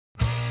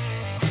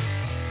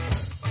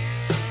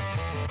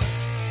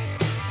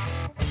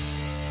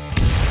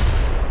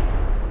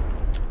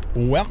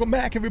Welcome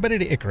back, everybody,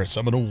 to Icarus.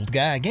 I'm an old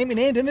guy gaming,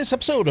 and in this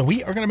episode,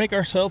 we are going to make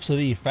ourselves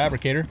the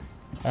fabricator.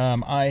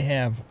 I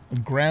have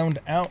ground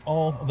out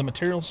all the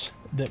materials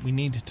that we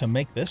need to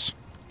make this.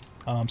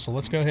 So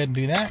let's go ahead and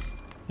do that.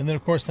 And then,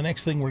 of course, the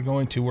next thing we're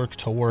going to work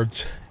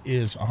towards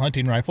is a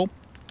hunting rifle.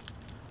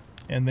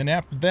 And then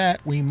after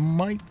that, we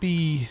might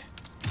be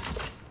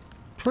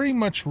pretty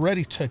much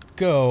ready to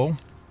go.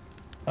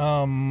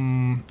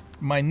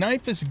 My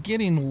knife is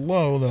getting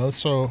low, though,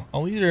 so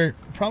I'll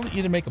probably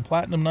either make a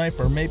platinum knife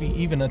or maybe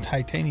even a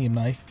titanium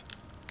knife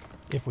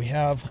if we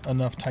have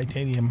enough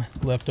titanium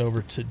left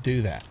over to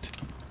do that.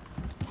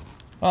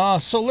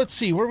 So let's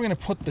see, where are we going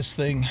to put this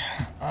thing?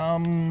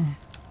 I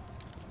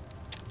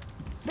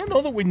don't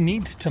know that we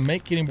need to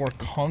make any more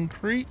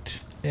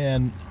concrete,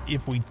 and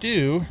if we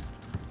do,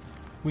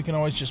 we can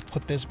always just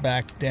put this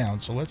back down.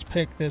 So let's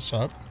pick this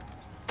up,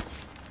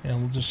 and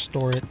we'll just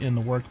store it in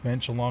the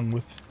workbench along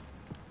with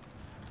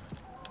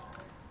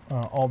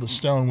all the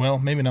stone. Well,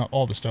 maybe not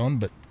all the stone,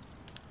 but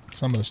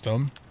some of the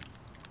stone.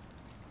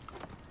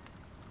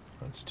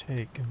 Let's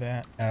take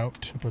that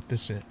out and put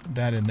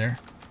that in there.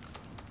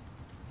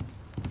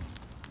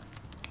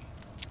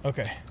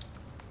 Okay.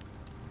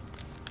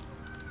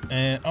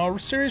 And, oh,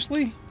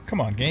 seriously? Come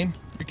on, game.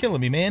 You're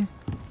killing me, man.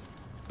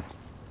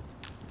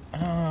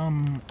 I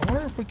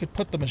wonder if we could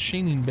put the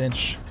machining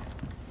bench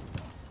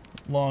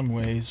long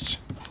ways.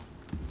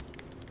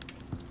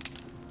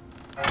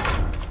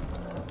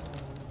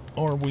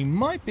 Or we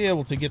might be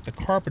able to get the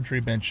carpentry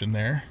bench in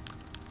there.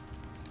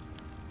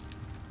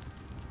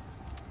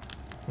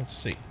 Let's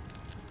see.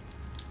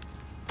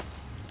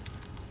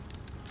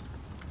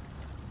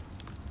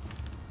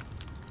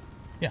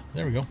 Yeah,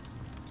 there we go.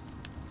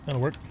 That'll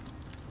work.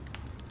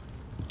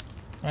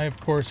 I, of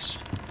course,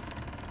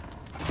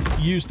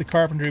 use the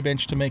carpentry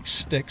bench to make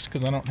sticks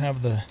because I don't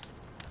have the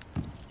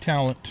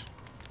talent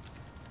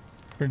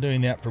for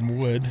doing that from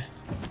wood.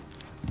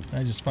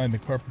 I just find the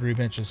carpentry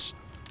benches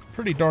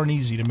pretty darn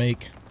easy to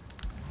make.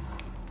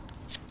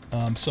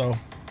 So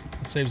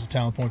it saves the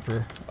talent point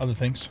for other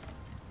things.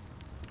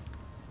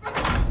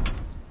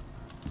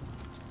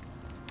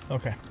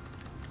 Okay.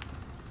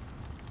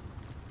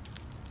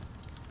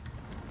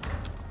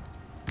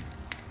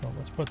 So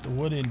let's put the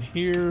wood in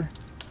here.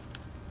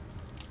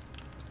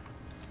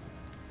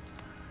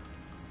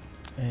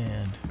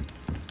 And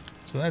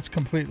so that's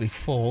completely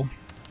full.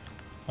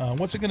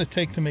 What's it going to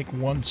take to make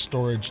one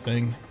storage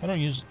thing? I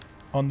don't use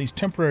on these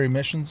temporary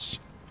missions.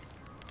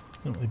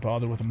 Don't really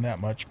bother with them that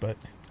much, but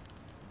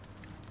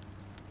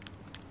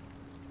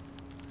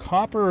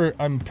copper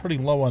I'm pretty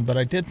low on, but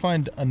I did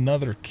find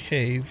another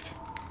cave.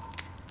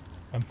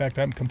 In fact,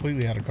 I'm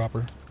completely out of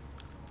copper,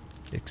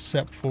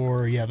 except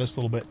for, yeah, this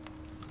little bit.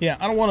 Yeah,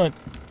 I don't want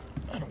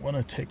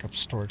to take up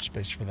storage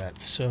space for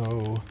that.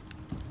 So,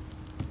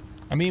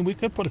 I mean, we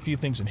could put a few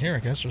things in here, I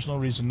guess. There's no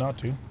reason not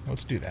to.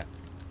 Let's do that.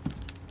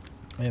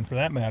 And for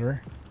that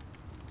matter,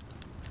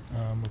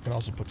 we could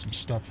also put some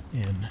stuff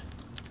in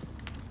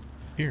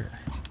here,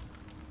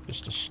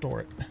 just to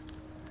store it.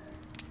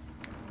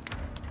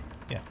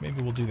 Yeah,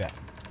 maybe we'll do that.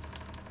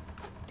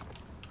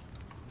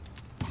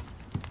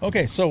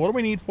 Okay, so what do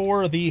we need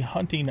for the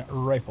hunting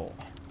rifle?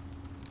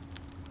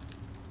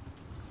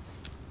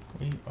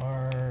 We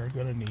are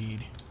gonna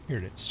need, here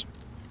it is.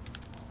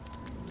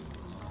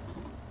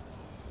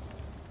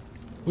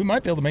 We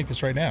might be able to make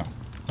this right now.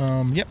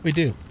 Yep, we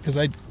do, because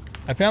I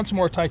found some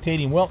more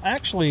titanium. Well,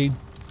 actually,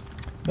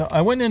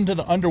 I went into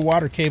the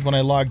underwater cave when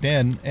I logged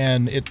in,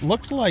 and it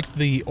looked like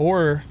the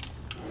ore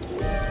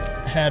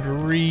had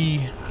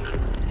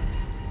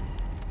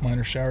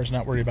minor showers,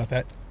 not worried about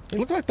that. It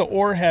looked like the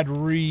ore had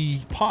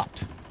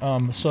popped.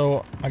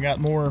 So I got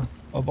more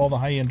of all the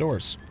high-end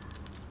ores.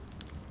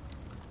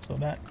 So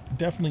that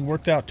definitely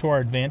worked out to our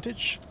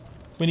advantage.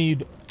 We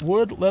need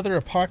wood, leather,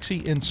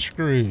 epoxy, and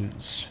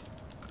screws.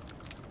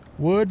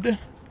 Wood,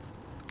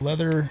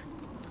 leather,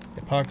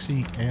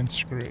 epoxy, and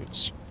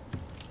screws.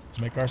 Let's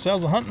make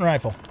ourselves a hunting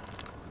rifle.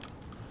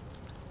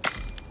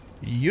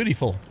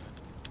 Beautiful.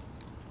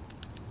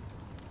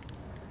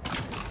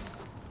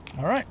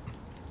 All right.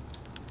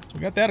 So we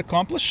got that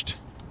accomplished.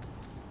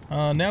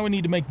 Now we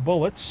need to make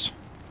bullets.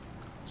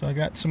 So I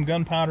got some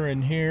gunpowder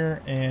in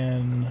here,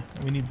 and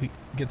we need to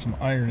get some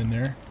iron in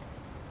there.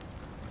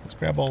 Let's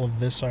grab all of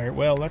this iron.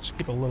 Well, let's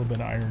keep a little bit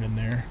of iron in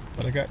there,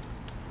 but I got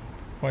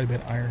quite a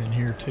bit of iron in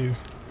here too.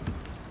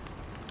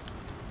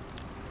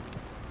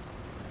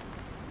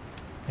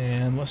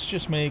 And let's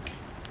just make...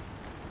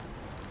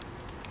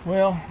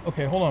 Well,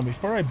 okay, hold on.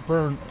 Before I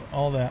burn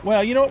all that...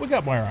 Well, you know what? We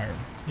got more iron.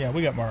 Yeah,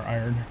 we got more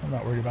iron. I'm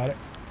not worried about it.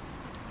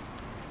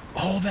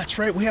 Oh, that's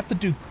right. We have to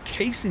do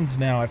casings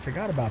now. I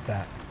forgot about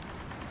that.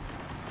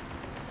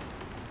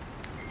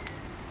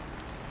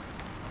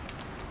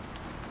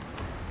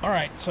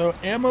 Alright, so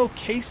ammo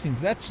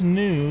casings. That's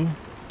new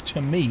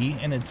to me,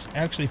 and it's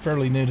actually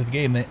fairly new to the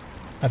game.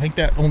 I think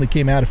that only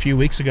came out a few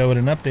weeks ago in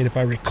an update, if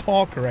I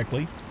recall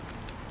correctly.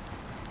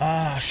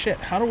 Shit.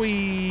 How do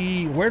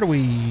we... Where do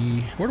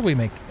we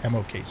make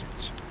ammo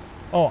casings?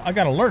 Oh, I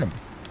gotta learn them.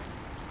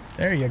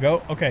 There you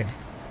go. Okay.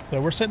 So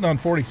we're sitting on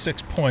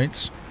 46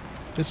 points.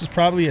 This is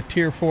probably a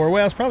tier 4.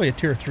 Well, it's probably a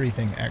tier 3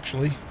 thing,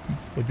 actually,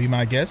 would be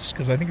my guess,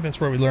 because I think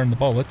that's where we learn the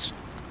bullets.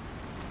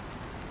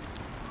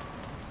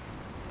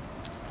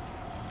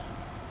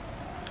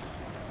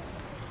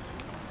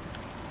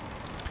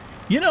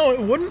 You know, it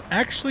wouldn't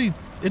actually...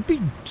 It'd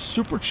be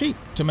super cheap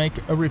to make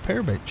a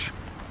repair bench.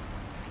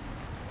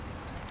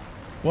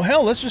 Well,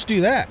 hell, let's just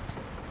do that.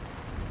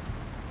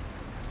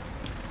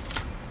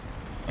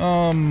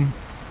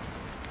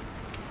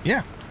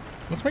 Yeah.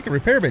 Let's make a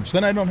repair bench.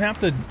 Then I don't have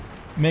to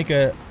make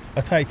a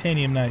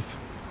titanium knife.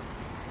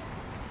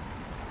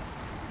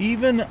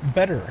 Even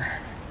better.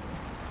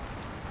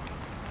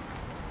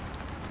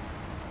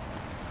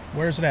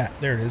 Where's it at?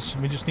 There it is.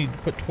 We just need to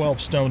put 12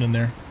 stone in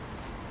there.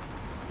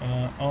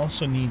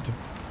 Also need to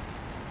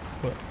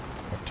put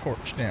a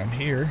torch down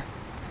here.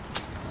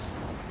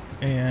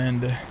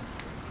 And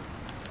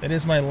that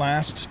is my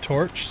last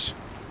torch.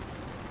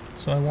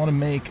 So I want to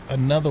make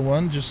another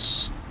one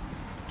just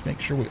to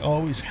make sure we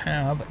always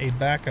have a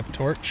backup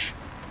torch.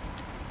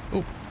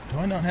 Oh, do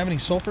I not have any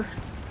sulfur?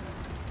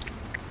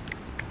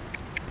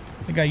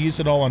 I think I used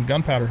it all on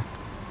gunpowder.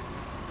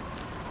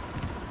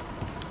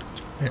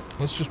 Here,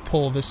 let's just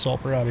pull this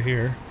sulfur out of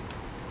here.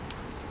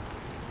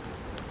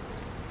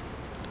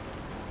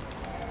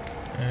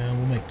 And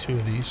we'll make 2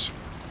 of these.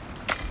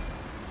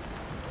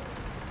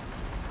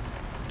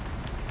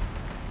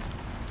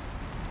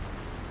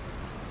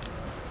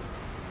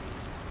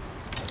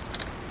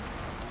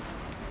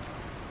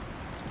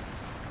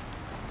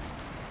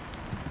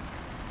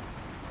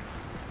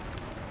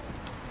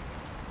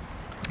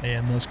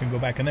 And those can go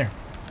back in there.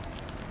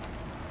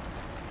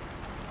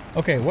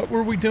 Okay, what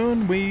were we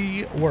doing?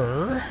 We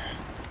were...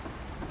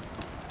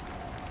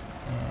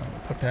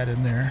 put that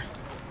in there.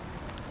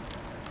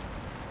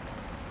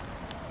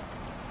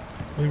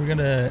 We were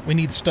gonna... We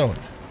need stone.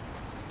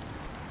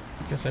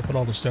 I guess I put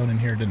all the stone in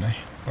here, didn't I?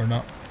 Or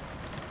not?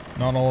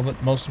 Not all of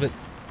it. Most of it,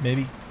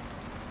 maybe.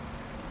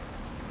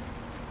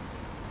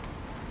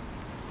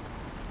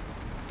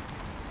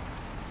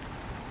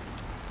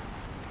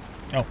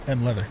 Oh,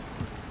 and leather.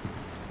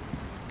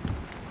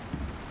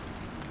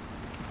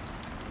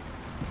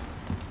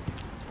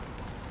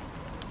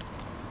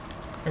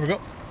 There we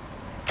go.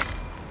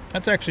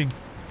 That's actually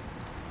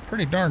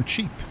pretty darn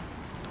cheap.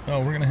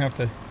 Oh, we're gonna have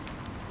to...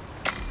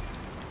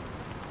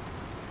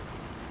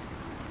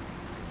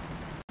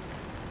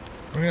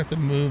 We're gonna have to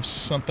move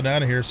something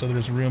out of here so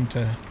there's room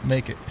to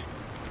make it.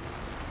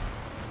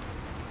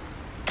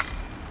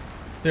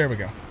 There we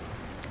go.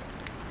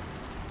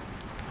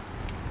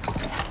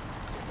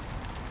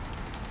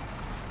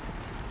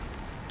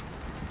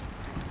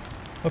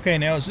 Okay,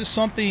 now is this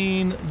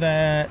something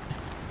that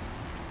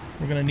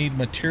we're going to need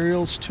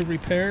materials to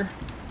repair?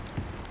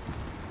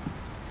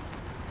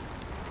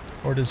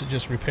 Or does it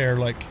just repair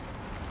like...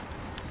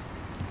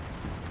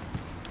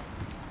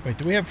 Wait,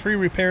 do we have free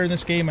repair in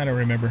this game? I don't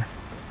remember.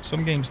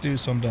 Some games do,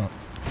 some don't.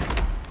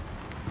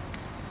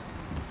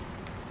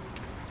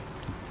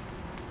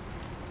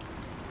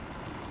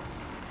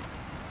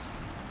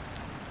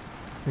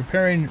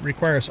 Repairing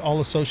requires all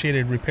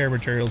associated repair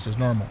materials as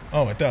normal.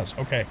 Oh, it does.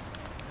 Okay.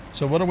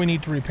 So what do we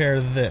need to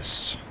repair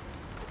this?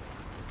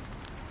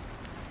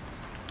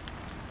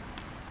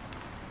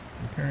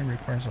 Repairing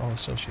requires all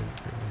associated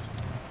repairs.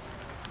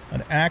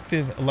 An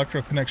active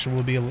electrical connection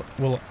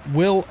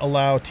will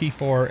allow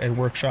T4 and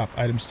workshop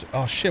items to...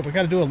 Oh shit, we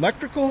got to do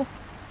electrical?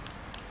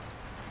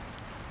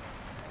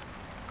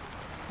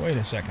 Wait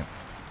a second.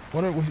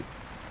 What are we...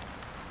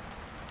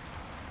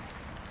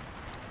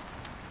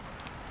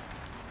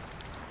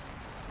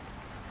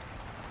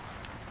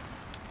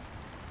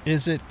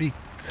 Is it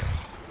because...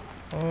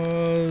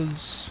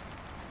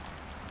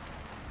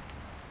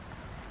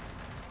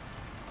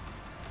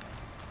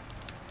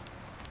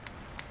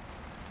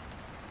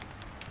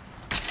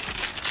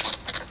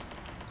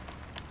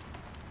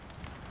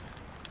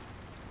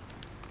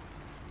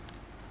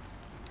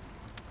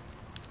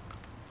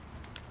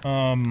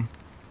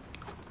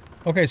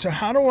 Okay, so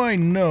how do I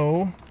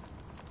know?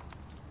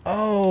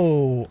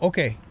 Oh,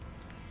 okay.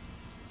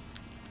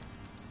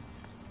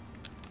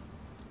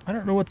 I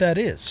don't know what that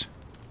is.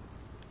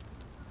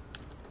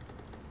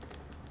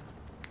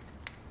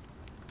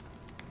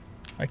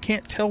 I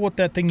can't tell what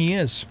that thingy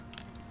is.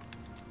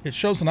 It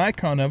shows an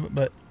icon of it,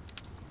 but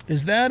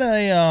is that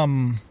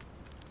a,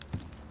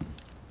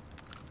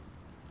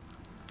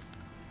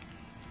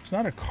 it's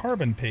not a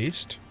carbon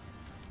paste.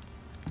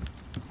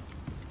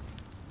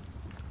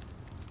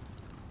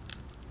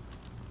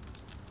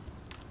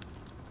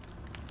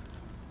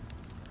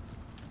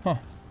 Huh.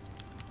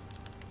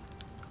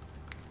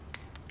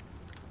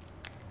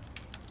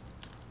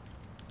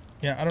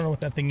 Yeah, I don't know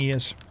what that thingy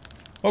is.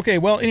 Okay,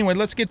 well, anyway,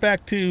 let's get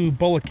back to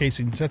bullet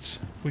casings.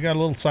 We got a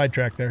little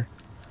sidetracked there.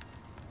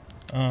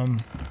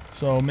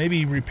 So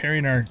maybe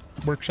repairing our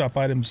workshop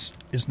items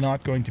is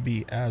not going to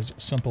be as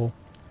simple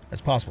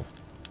as possible.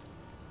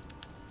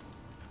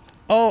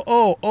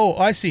 Oh,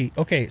 I see.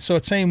 Okay, so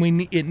it's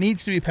saying it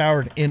needs to be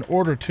powered in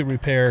order to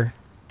repair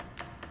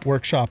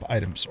workshop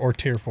items or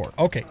tier 4.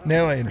 Okay,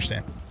 now I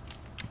understand.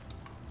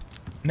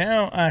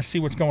 Now I see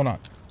what's going on.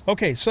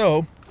 Okay,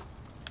 so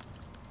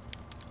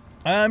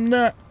I'm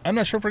not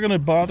sure if we're going to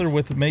bother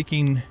with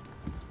making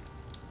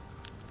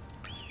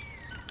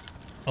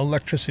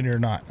electricity or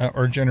not,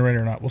 or a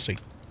generator or not. We'll see.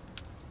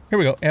 Here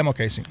we go, ammo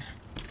casing.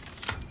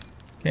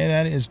 Okay,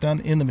 that is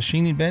done in the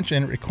machining bench,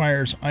 and it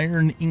requires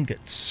iron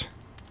ingots.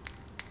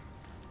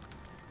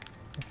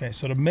 Okay,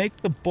 so to make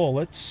the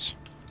bullets,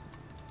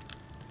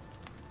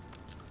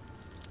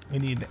 we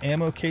need the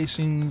ammo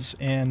casings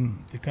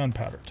and the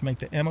gunpowder. To make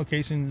the ammo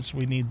casings,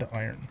 we need the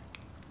iron.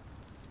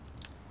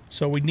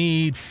 So we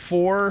need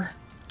 4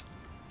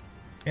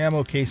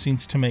 ammo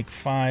casings to make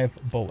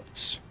 5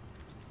 bullets.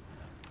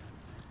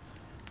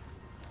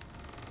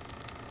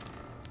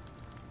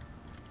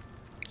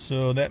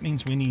 So that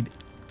means we need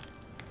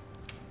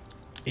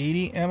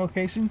 80 ammo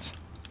casings,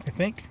 I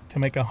think, to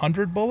make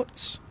 100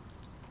 bullets.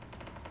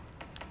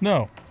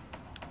 No,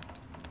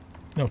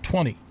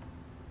 20.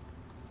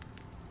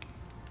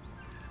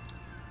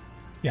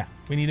 Yeah,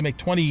 we need to make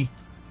 20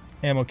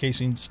 ammo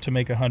casings to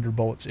make 100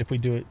 bullets if we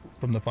do it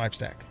from the 5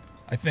 stack,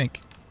 I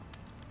think,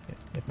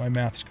 if my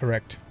math's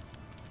correct.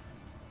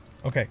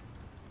 Okay,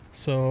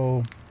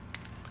 so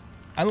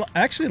I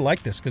actually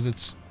like this because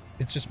it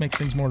just makes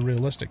things more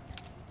realistic.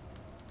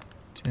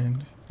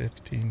 10,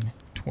 15,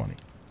 20.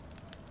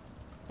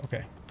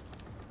 Okay.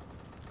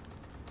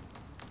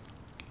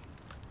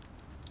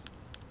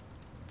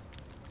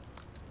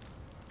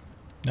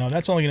 Now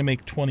that's only going to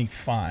make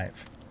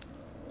 25.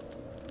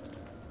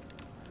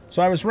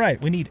 So I was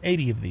right. We need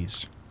 80 of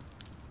these.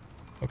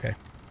 Okay.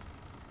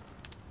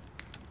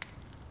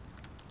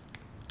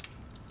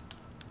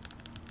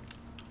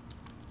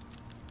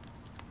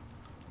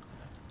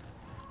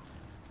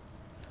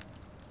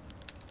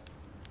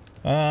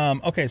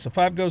 Okay, so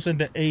 5 goes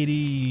into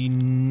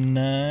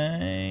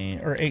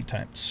 89, or 8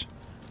 times.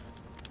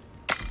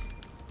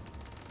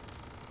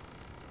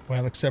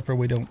 Well, except for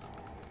we don't...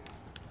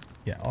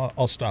 Yeah,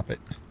 I'll stop it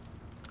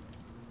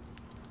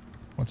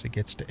once it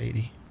gets to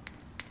 80.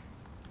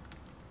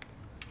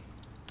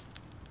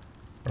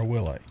 Or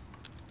will I?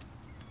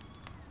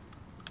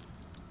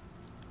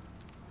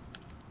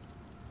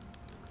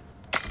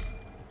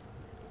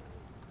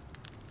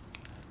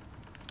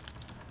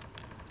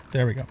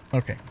 There we go.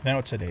 Okay, now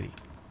it's at 80.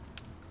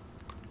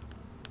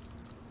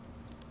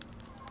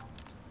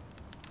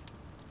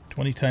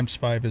 20 times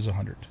 5 is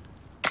 100.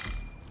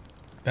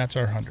 That's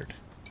our 100.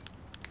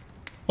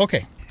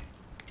 Okay.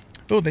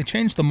 Oh, they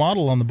changed the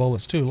model on the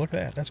bullets too. Look at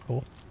that. That's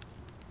cool.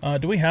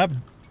 Do we have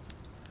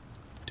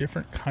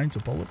different kinds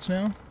of bullets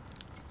now?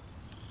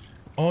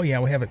 Oh yeah,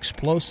 we have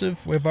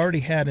explosive. We've already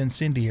had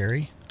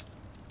incendiary.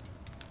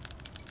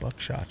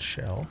 Buckshot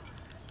shell.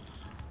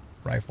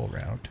 Rifle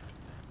round.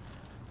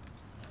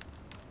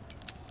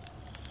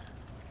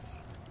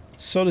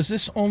 So does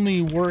this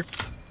only work...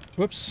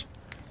 Whoops.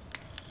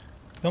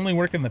 Does it only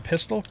work in the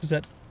pistol? Because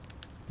that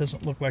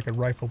doesn't look like a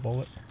rifle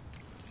bullet.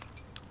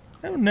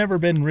 I've never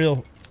been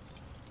real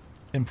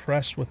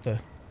impressed with the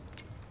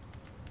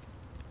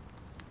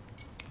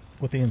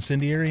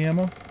incendiary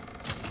ammo.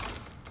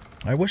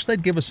 I wish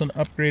they'd give us an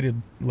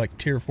upgraded, like,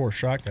 tier 4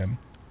 shotgun.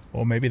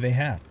 Well, maybe they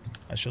have.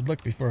 I should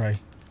look before I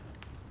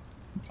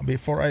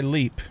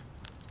leap.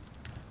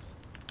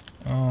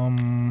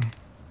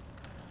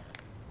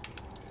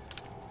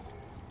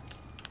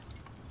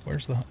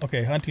 Where's the...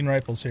 Okay, hunting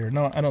rifles here.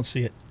 No, I don't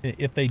see it.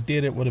 If they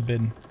did, it would have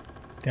been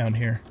down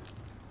here.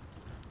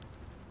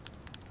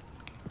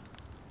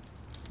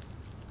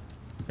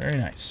 Very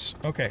nice.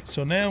 Okay,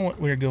 so now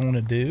what we're going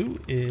to do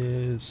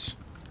is...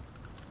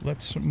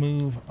 Let's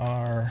move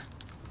our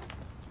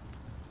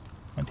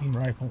hunting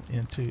rifle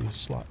into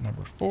slot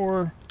number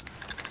 4.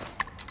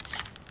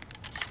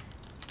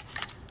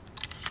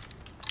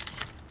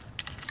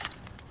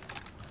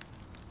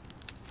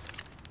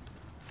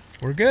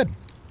 We're good.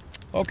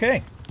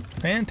 Okay,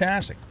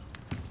 fantastic.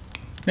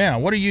 Now,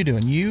 what are you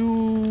doing?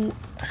 You've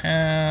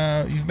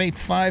made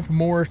 5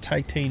 more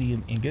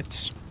titanium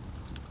ingots.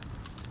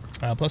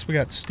 Plus we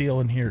got steel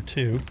in here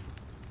too.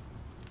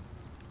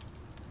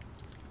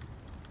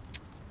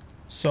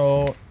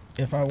 So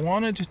if I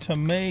wanted to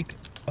make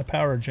a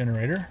power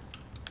generator,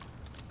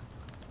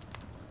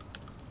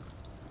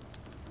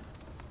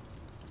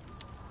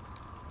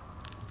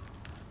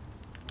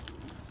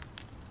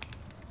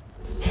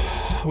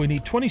 we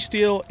need 20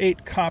 steel,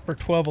 8 copper,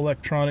 12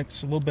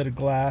 electronics, a little bit of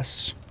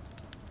glass,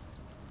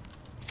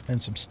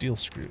 and some steel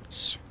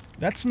screws.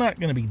 That's not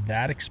going to be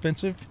that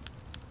expensive,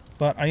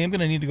 but I am going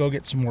to need to go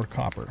get some more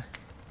copper.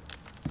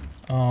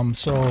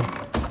 So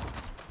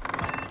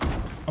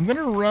I'm going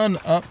to run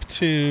up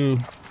to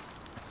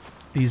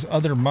these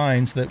other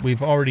mines that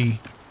we've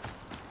already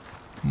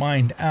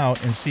mined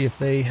out and see if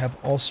they have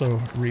also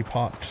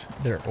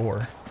repopped their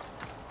ore.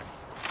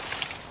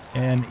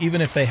 And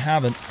even if they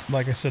haven't,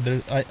 like I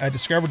said, I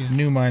discovered a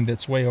new mine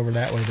that's way over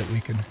that way that we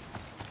can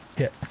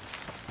hit.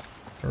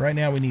 But right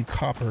now we need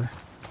copper,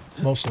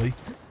 mostly.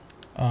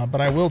 But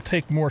I will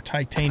take more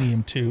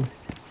titanium too.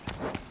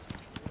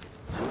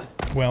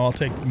 Well, I'll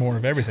take more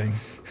of everything,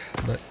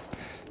 but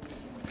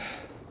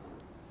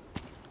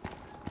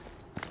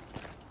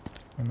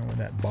I don't know where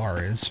that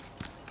bar is.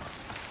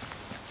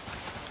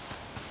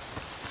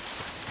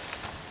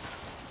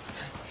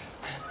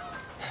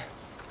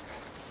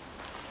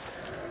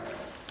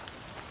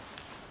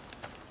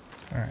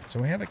 Alright, so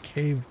we have a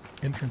cave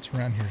entrance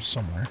around here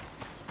somewhere.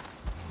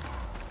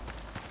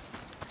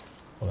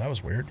 Well, that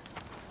was weird.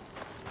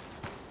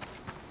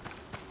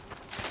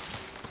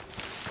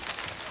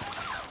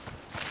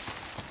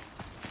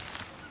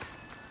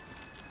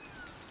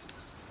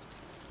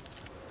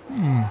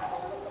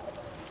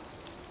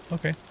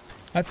 Okay.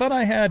 I thought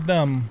I had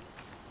to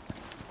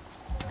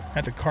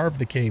carve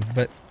the cave,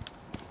 but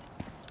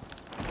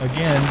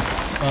again,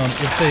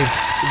 if they've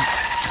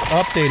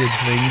updated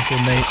things,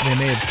 then they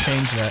may have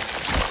changed that.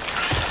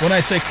 When I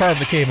say carve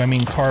the cave, I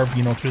mean carve,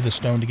 you know, through the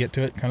stone to get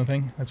to it, kind of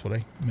thing. That's what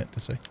I meant to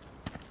say.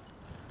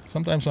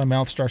 Sometimes my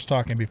mouth starts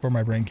talking before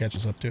my brain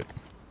catches up to it.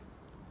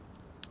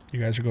 You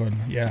guys are going,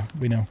 yeah,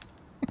 we know.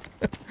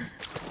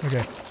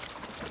 Okay.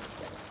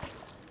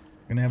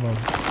 Gonna have one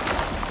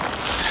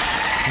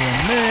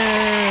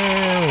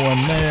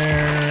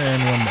there,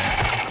 and one there.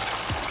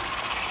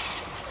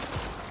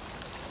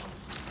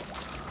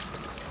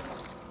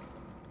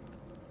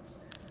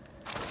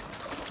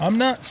 I'm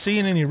not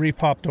seeing any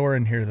repopped ore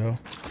in here, though.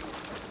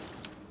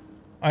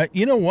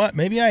 You know what?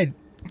 Maybe I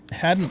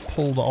hadn't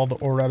pulled all the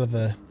ore out of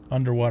the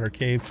underwater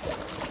cave,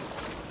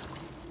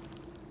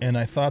 and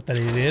I thought that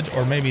it did,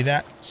 or maybe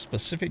that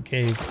specific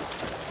cave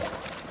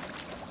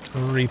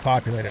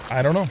repopulated.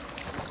 I don't know.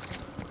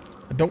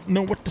 I don't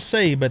know what to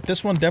say, but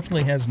this one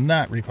definitely has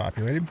not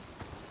repopulated.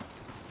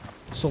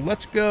 So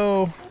let's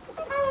go.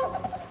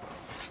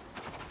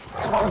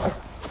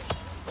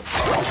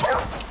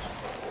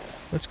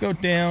 Let's go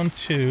down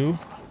to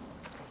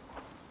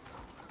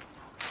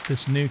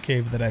this new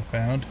cave that I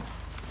found.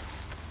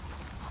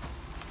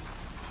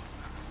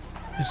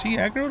 Is he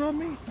aggroed on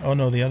me? Oh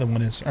no, the other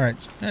one is.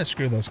 Alright,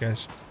 screw those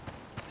guys.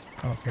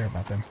 I don't care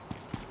about them.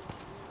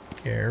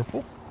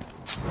 Careful.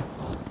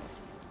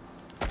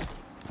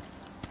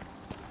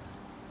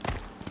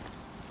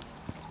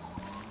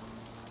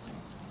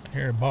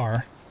 Here, a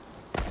bar.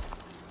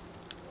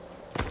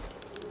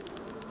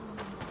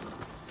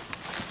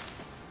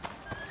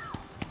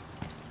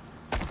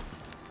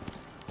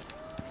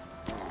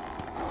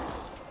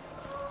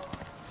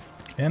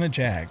 And a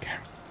jag.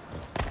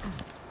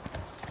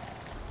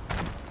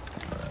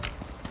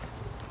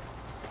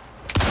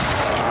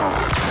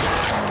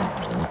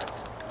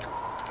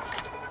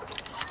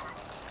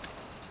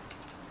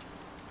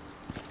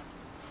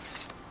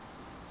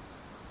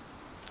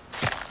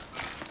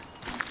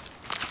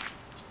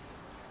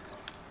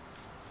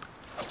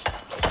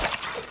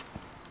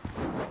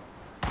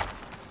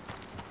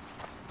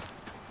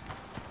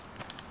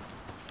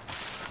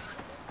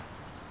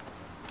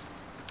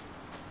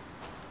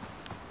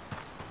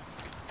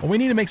 Well, we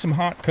need to make some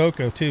hot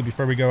cocoa, too,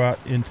 before we go out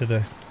into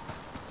the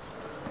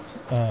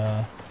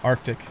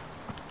Arctic.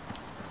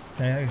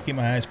 I have to keep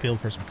my eyes peeled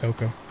for some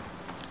cocoa.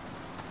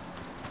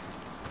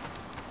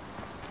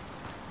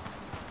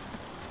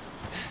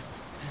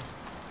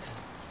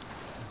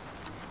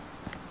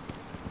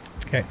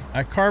 Okay,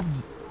 I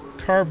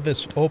carved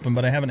this open,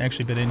 but I haven't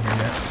actually been in here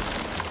yet.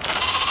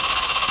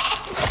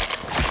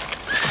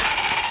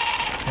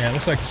 Yeah, it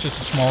looks like it's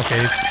just a small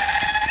cave.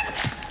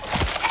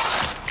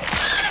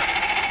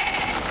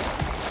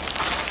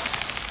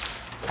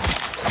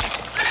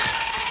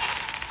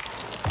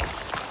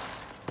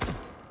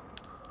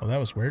 That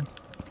was weird.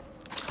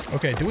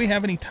 Okay, do we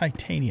have any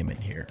titanium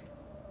in here?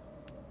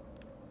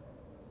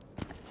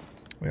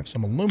 We have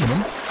some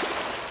aluminum.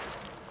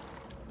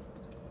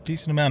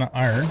 Decent amount of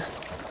iron.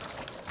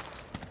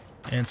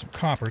 And some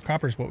copper.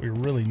 Copper is what we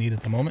really need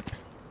at the moment.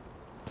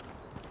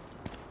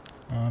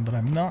 But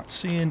I'm not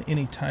seeing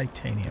any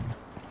titanium.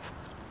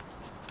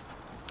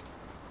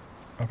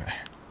 Okay.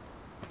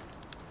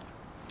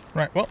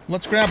 Right, well,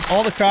 let's grab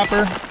all the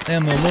copper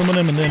and the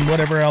aluminum and then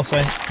whatever else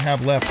I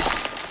have left.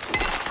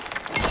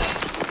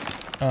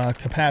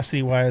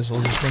 Capacity-wise,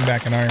 we'll just bring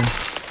back an iron.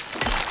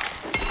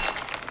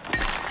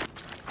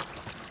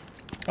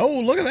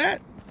 Oh, look at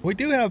that! We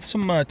do have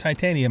some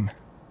titanium.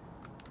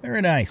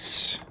 Very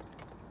nice.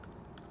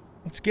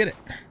 Let's get it.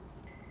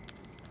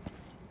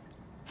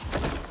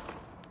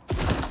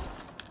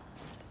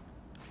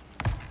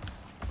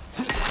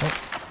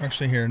 Oh,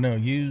 actually here, no,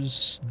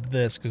 use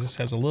this, because this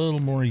has a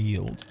little more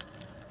yield.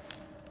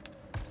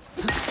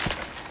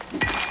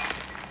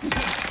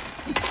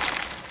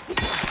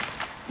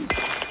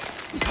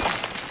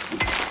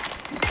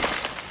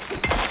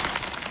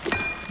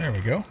 There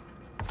we go.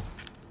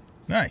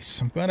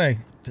 Nice. I'm glad I,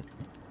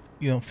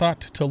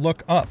 thought to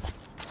look up.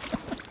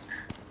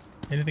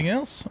 Anything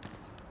else?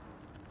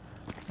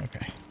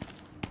 Okay.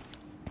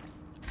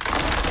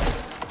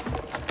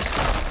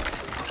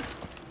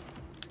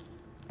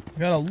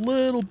 Got a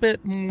little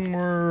bit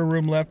more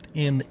room left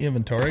in the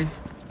inventory.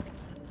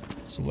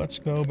 So let's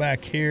go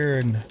back here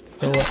and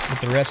fill up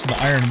with the rest of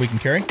the iron we can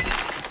carry.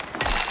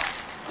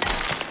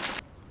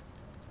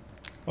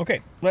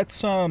 Okay, let's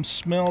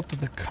smelt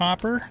the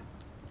copper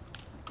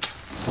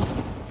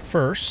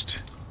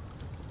first,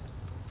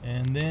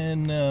 and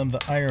then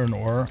the iron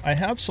ore. I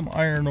have some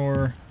iron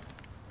ore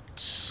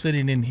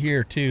sitting in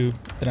here too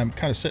that I'm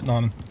kind of sitting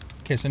on in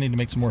case I need to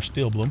make some more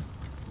steel bloom.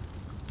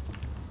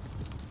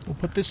 We'll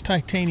put this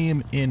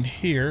titanium in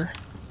here.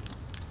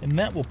 And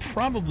that will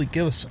probably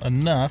give us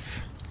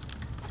enough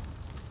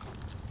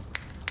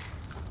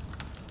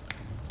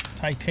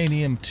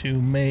titanium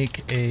to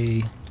make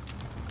a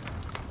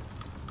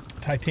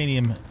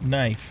titanium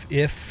knife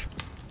if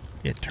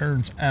it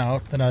turns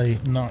out that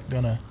I'm not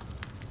gonna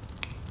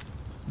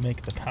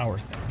make the power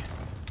thing.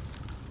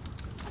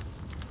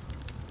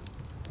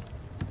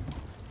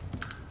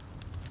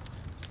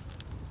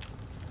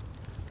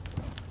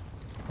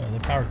 The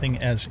power thing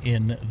as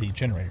in the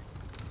generator.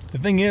 The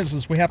thing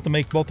is we have to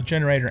make both the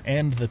generator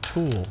and the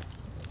tool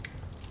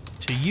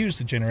to use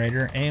the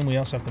generator, and we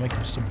also have to make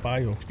some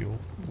biofuel,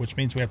 which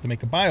means we have to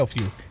make a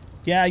biofuel.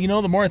 Yeah, you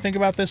know, the more I think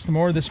about this, the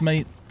more this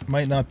might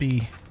not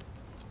be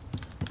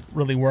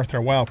really worth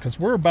our while, because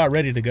we're about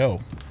ready to go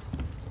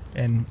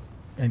and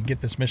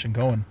get this mission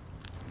going.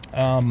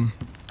 Got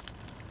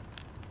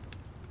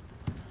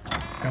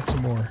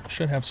some more,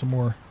 should have some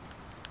more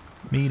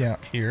meat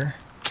out here.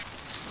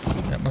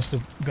 That must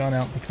have gone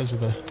out because of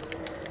the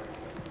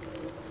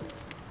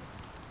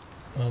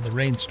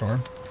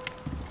rainstorm.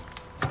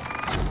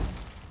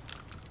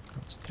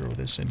 Let's throw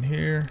this in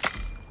here.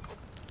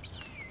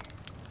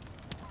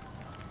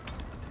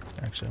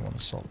 Actually, I want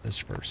to salt this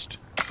first.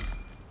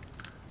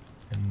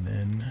 And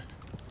then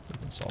we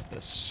can salt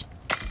this.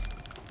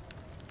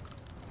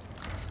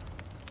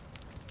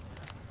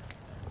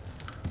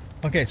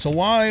 Okay, so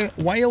while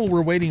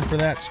we're waiting for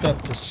that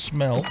stuff to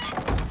smelt,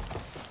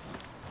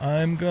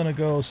 I'm gonna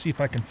go see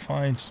if I can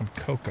find some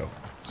cocoa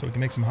so we can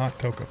make some hot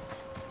cocoa.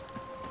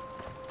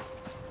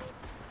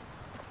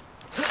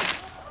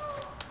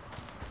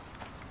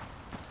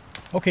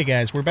 Okay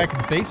guys, we're back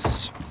at the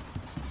base.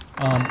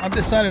 I've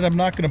decided I'm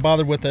not going to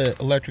bother with the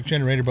electric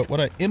generator, but what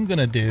I am going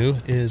to do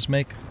is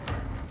make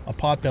a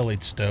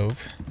pot-bellied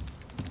stove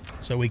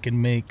so we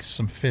can make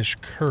some fish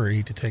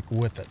curry to take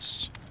with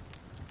us.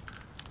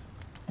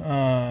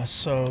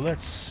 So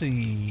let's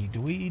see, do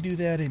we do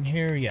that in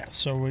here? Yeah,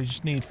 so we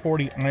just need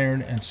 40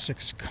 iron and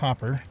 6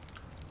 copper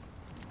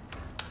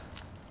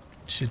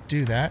to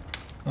do that.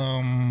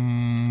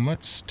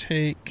 Let's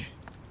take...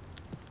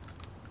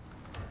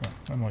 Oh,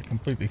 I'm like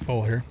completely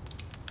full here.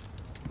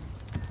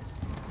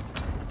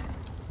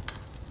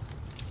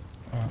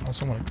 I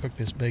also want to cook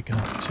this bacon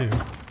up too.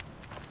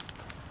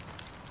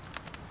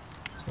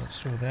 So let's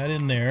throw that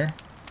in there.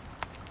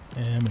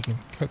 And we can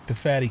cook the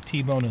fatty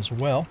T-bone as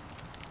well.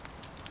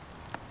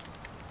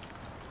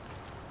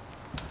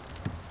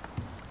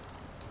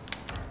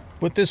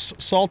 With this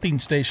salting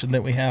station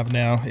that we have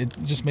now, it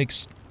just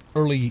makes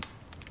early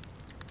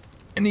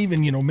and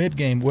even, you know,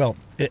 mid-game, well,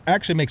 it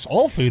actually makes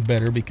all food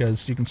better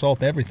because you can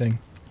salt everything.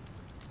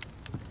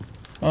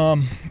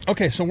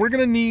 Okay, so we're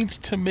going to need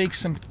to make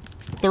some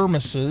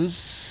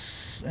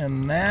thermoses,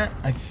 and that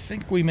I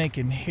think we make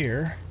in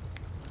here.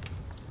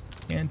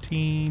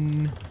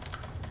 Canteen,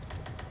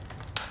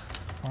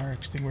 fire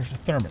extinguisher,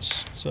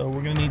 thermos. So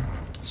we're going to need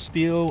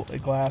steel, a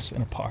glass,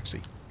 and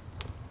epoxy.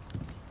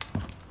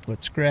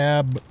 Let's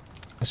grab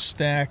a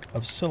stack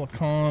of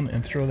silicone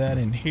and throw that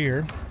in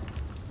here.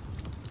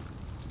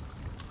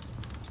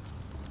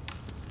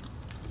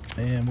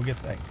 And we'll get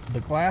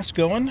the glass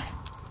going.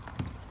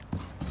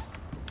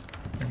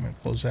 I'm going to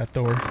close that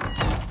door.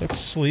 Let's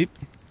sleep.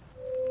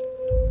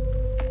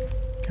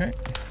 Okay.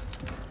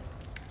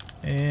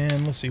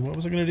 And let's see, what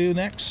was I going to do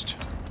next?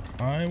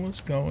 I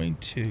was going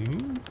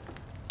to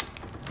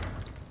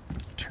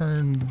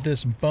turn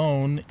this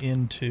bone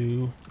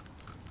into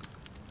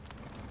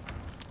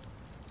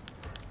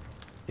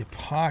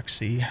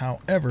epoxy.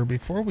 However,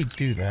 before we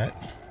do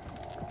that,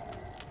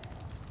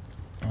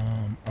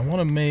 I want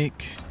to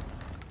make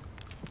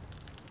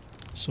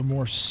some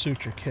more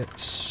suture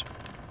kits.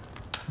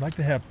 I'd like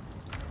to have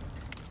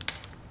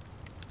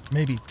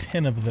maybe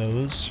 10 of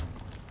those.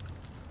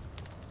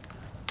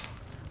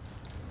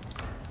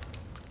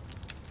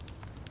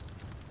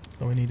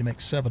 So we need to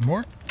make 7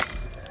 more.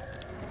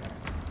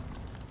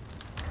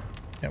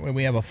 That way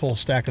we have a full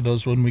stack of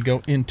those when we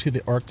go into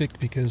the Arctic,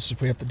 because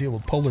if we have to deal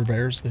with polar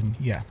bears, then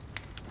yeah.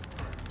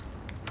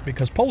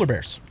 Because polar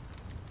bears.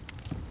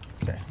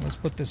 Okay, let's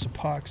put this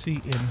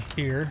epoxy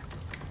in here.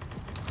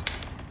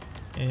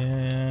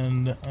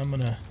 And I'm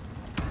going to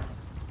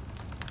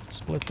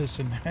split this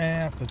in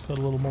half. Let's put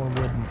a little more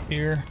wood in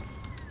here.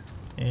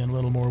 And a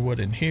little more wood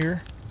in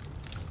here.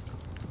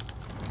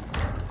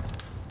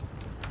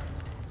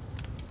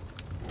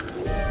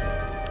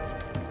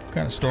 What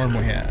kind of storm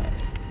we have?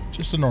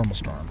 Just a normal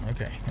storm.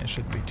 Okay, that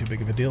shouldn't be too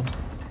big of a deal.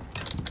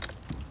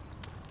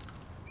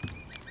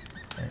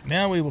 Alright,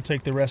 now we will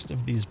take the rest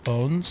of these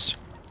bones.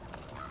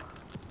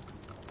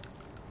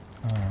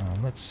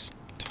 Let's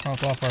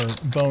top off our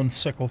bone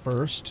sickle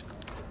first.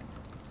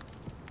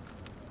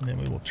 And then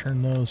we will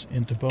turn those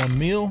into bone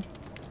meal.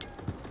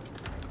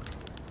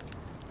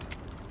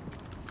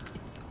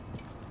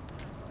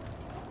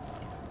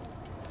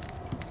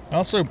 I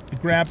also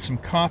grabbed some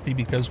coffee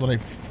because when I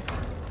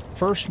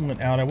first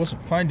went out, I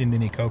wasn't finding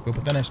any cocoa,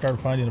 but then I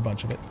started finding a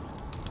bunch of it.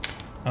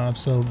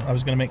 So I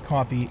was going to make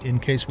coffee in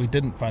case we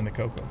didn't find the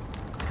cocoa.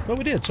 But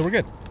we did, so we're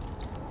good.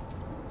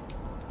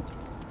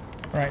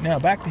 Alright, now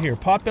back to here.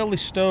 Potbelly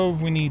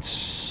stove, we need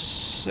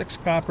 6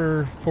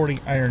 copper, 40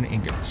 iron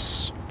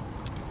ingots.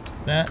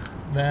 That.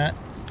 That,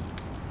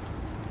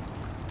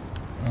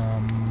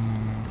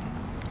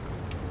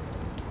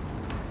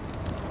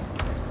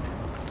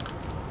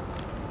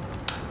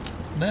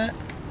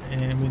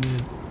 and we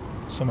need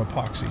some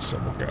epoxy, so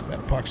we'll grab that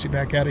epoxy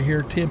back out of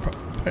here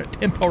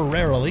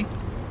temporarily,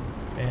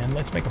 and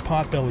let's make a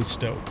potbelly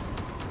stove.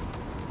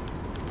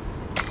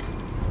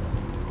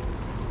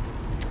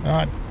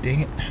 Ah, dang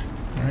it.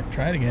 All right,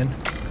 try it again.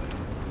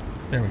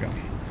 There we go.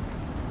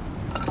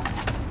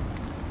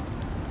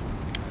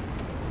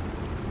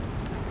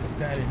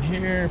 That in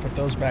here, put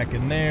those back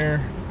in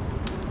there.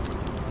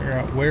 Figure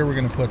out where we're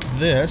going to put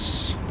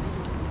this.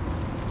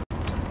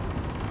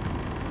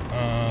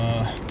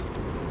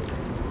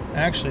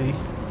 Actually,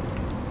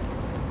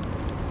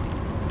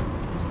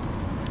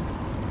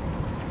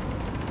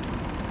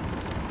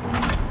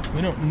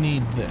 we don't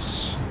need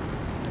this.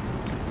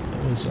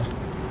 It was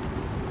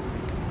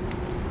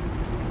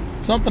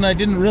something I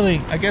didn't really,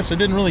 I guess I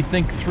didn't really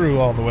think through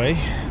all the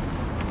way.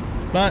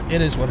 But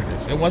it is what it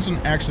is. It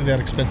wasn't actually that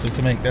expensive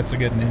to make. That's the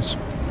good news.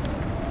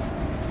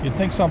 You'd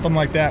think something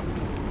like that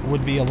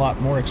would be a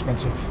lot more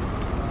expensive.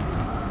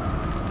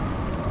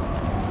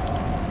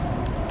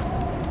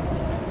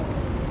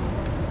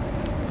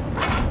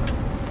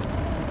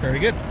 Very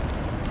good.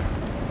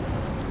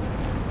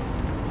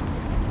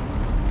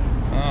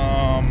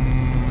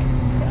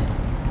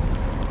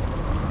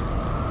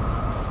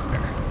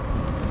 There.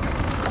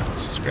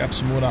 Let's just grab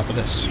some wood off of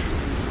this.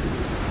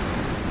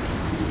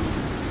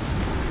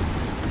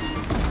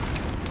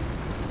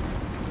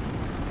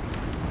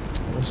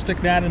 We'll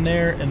stick that in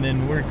there, and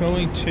then we're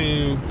going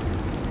to...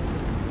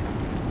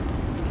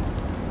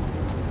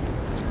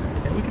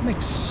 Yeah, we can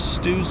make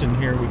stews in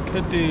here. We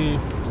could do...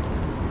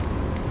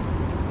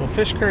 Well,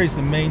 fish curry's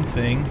the main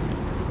thing.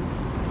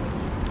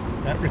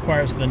 That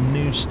requires the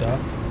new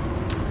stuff.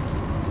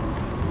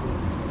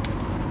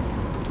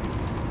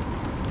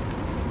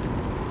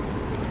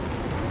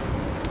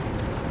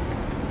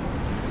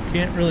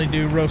 Can't really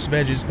do roast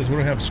veggies because we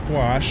don't have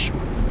squash.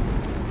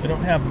 We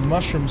don't have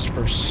mushrooms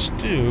for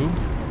stew.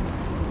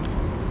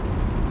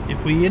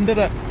 If we ended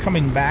up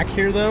coming back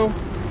here, though,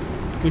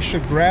 we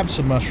should grab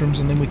some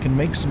mushrooms and then we can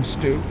make some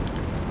stew.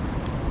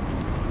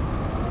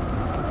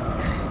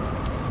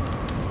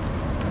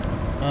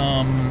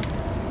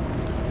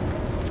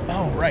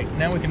 Oh, right.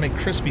 Now we can make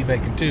crispy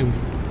bacon, too.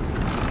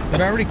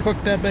 Did I already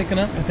cook that bacon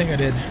up? I think I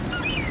did.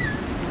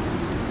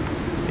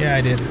 Yeah,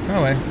 I did.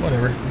 Oh, well,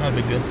 whatever. Not a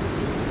big deal.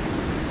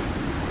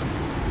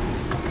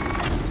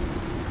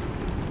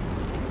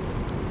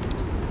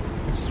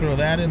 Let's throw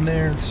that in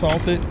there and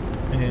salt it.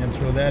 And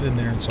throw that in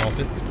there and salt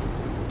it.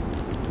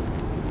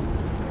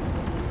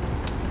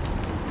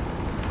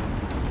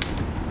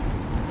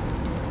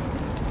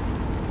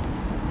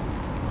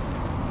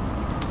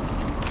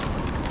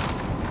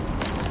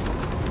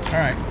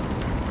 Alright.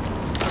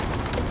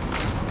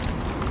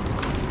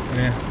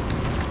 Yeah.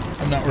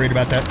 I'm not worried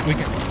about that. We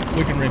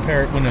can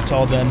repair it when it's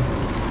all done.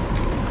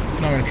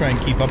 I'm not going to try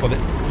and keep up with it.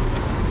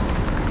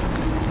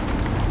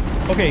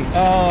 Okay,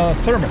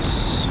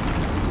 thermos.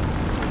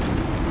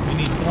 We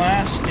need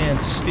glass and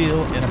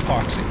steel and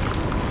epoxy.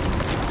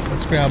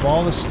 Let's grab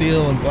all the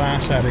steel and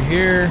glass out of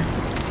here.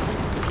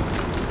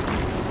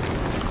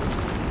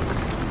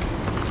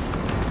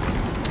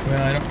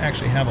 Well, I don't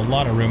actually have a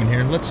lot of room in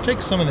here. Let's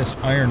take some of this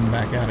iron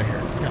back out of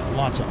here. Got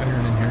lots of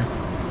iron in here.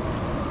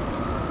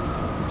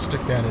 Let's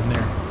stick that in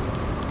there.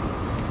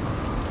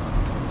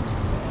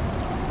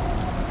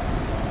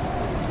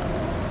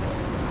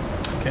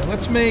 Okay,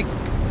 let's make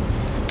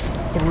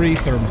 3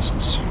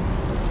 thermoses.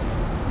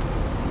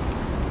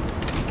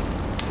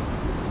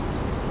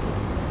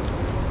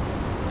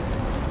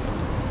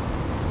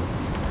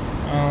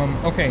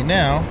 Okay,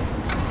 now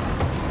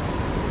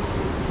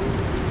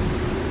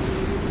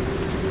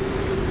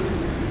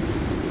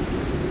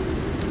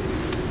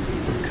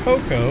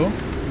cocoa.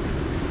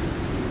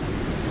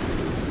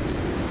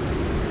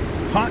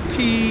 Hot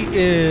tea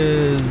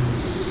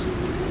is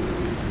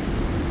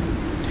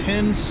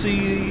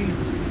 10°C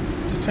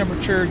to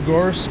temperature.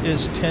 Gorse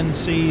is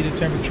 10°C to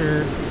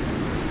temperature.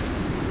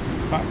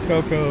 Hot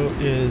cocoa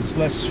is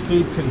less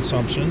food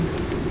consumption.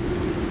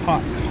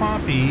 Hot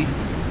coffee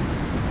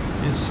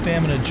is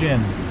stamina gin.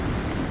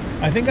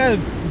 I think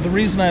the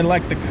reason I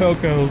like the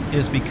cocoa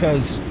is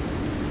because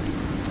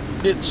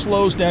it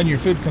slows down your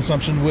food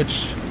consumption,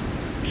 which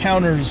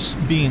counters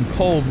being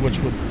cold, which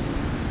would,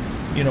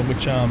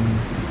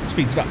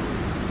 speeds it up.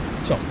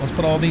 So let's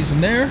put all these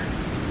in there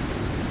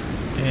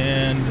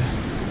and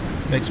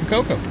make some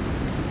cocoa.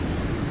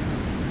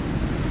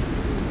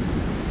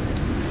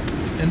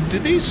 And do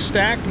these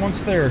stack once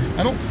they're...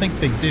 I don't think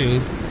they do.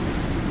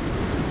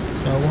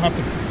 So we'll have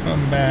to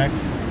come back.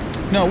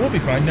 No, we'll be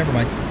fine. Never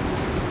mind.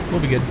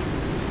 We'll be good.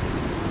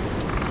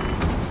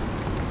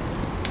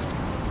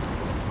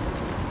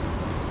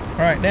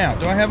 Alright, now,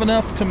 do I have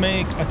enough to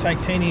make a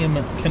titanium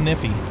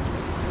knife?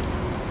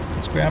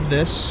 Let's grab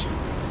this.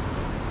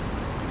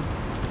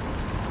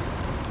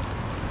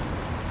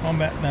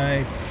 Combat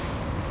knife.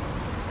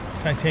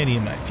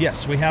 Titanium knife.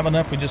 Yes, we have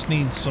enough. We just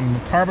need some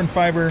carbon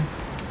fiber,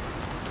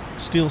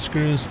 steel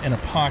screws, and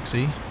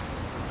epoxy.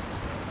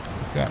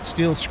 We've got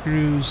steel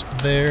screws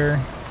there.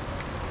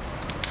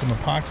 Some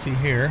epoxy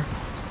here.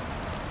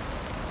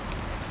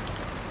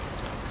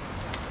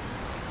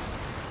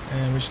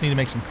 And we just need to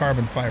make some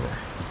carbon fiber.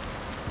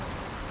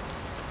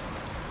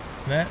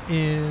 That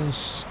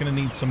is going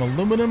to need some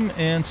aluminum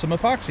and some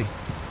epoxy.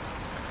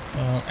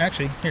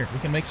 Actually, here, we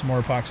can make some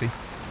more epoxy.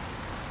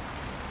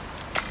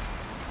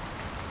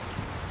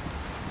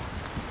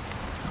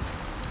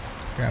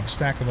 Grab a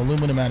stack of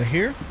aluminum out of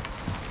here.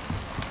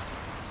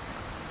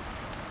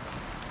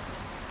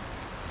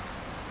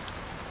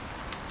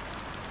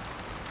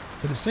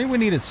 Did it say we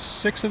needed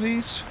 6 of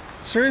these?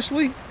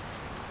 Seriously?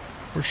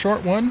 We're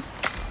short 1?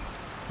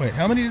 Wait,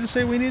 how many did it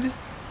say we needed?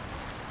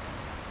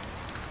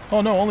 Oh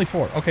no, only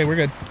 4. Okay, we're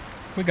good.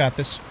 We got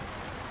this.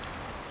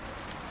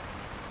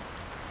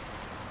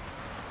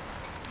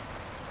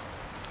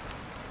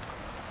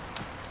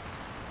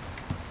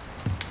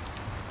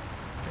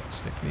 Okay,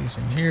 stick these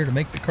in here to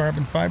make the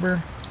carbon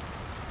fiber.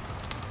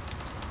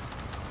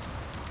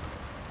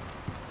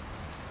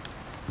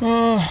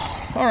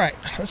 Alright,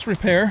 let's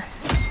repair.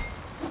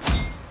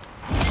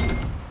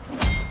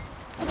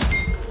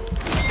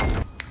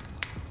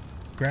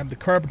 Grab the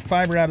carbon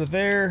fiber out of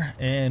there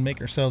and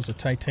make ourselves a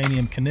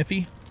titanium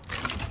knife.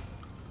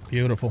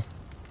 Beautiful.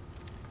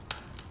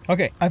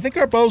 Okay, I think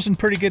our bow's in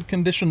pretty good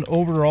condition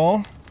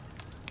overall.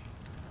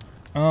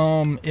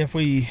 I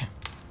mean,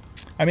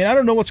 I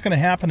don't know what's going to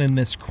happen in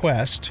this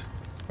quest,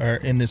 or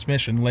in this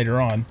mission later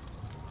on.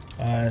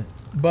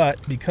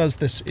 But because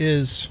this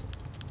is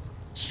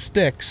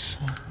Styx,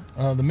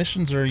 the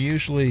missions are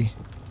usually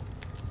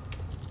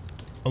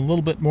a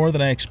little bit more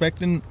than I'm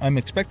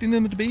expecting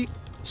them to be.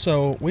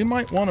 So we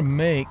might want to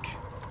make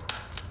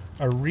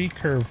a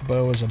recurve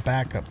bow as a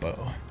backup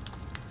bow.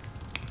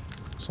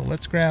 So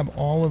let's grab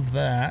all of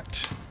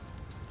that.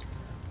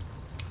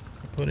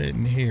 Put it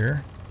in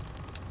here.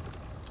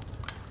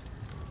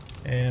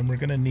 And we're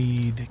going to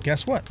need,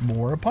 guess what?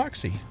 More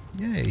epoxy.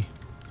 Yay.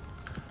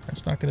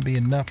 That's not going to be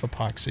enough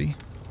epoxy.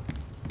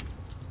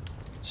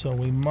 So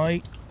we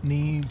might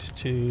need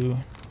to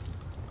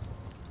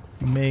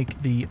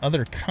make the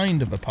other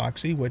kind of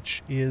epoxy,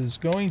 which is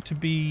going to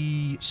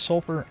be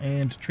sulfur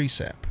and tree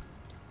sap.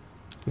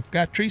 We've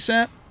got tree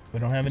sap, we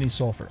don't have any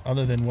sulfur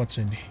other than what's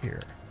in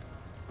here.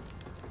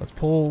 Let's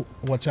pull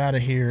what's out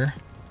of here,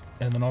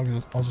 and then I'll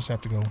just have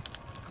to go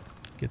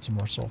get some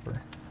more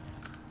sulfur.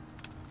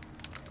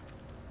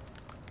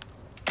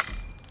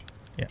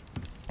 Yeah.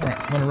 Alright,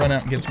 I'm going to run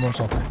out and get some more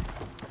sulfur.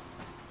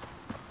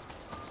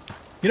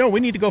 You know,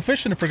 we need to go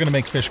fishing if we're going to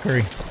make fish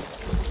curry.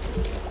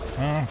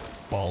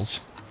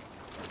 Balls.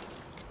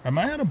 Am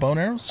I out of bone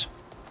arrows?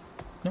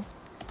 No.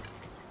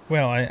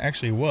 Well, I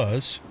actually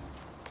was.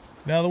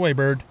 Get out of the way,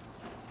 bird.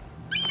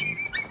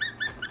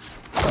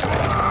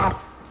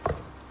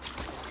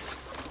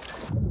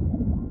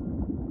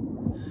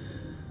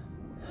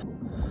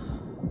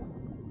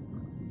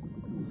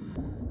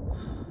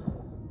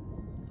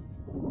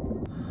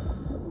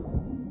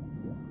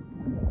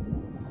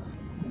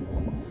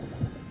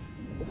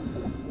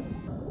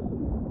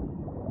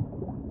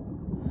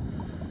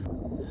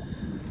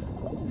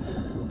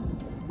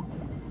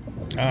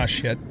 Ah,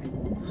 shit.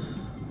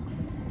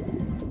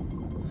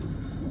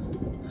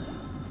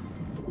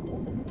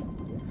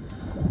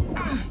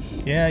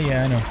 Yeah,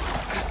 I know.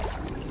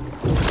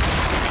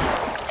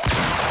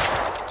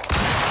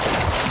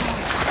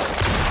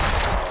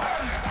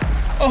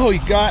 Oh, he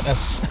got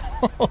us.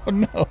 Oh,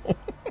 no.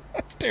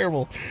 That's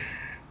terrible.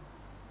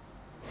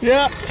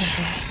 Yeah.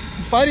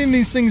 Fighting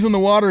these things in the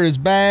water is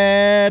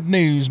bad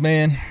news,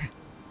 man.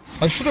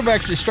 I should have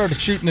actually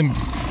started shooting them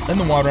in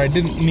the water. I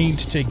didn't need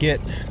to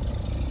get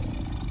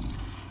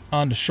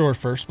onto shore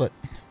first, but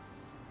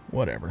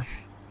whatever.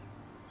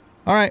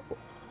 Alright,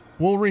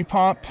 we'll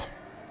repop,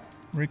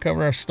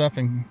 recover our stuff,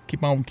 and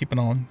keep on keeping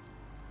on.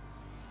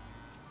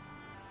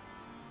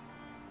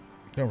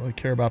 Don't really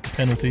care about the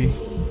penalty.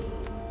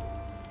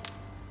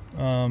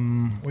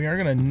 We are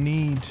going to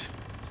need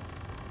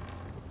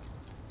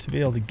to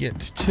be able to get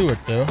to it,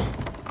 though,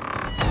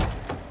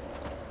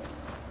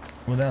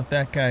 without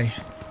that guy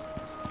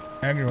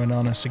aggroing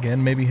on us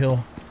again. Maybe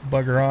he'll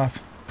bugger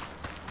off.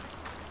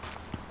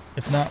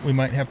 If not, we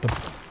might have to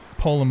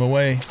pull him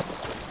away.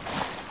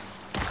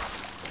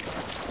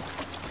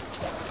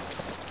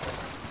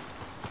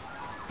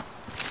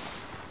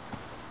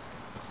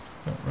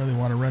 Don't really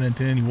want to run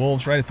into any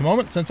wolves right at the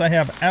moment, since I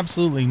have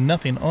absolutely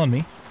nothing on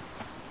me.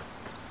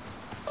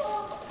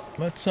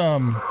 Let's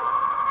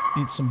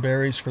eat some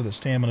berries for the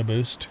stamina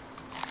boost.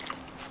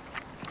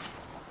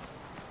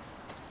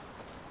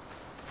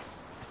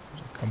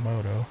 There's a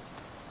Komodo.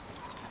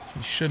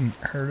 He shouldn't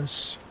hurt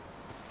us.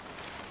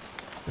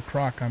 It's the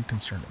croc I'm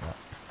concerned about.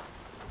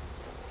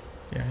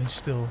 Yeah, he's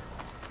still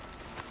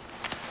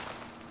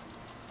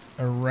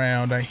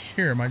around. I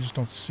hear him, I just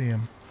don't see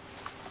him.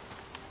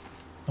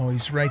 Oh,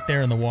 he's right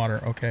there in the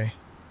water. Okay.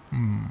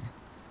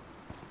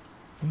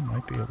 We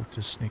might be able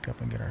to sneak up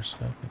and get our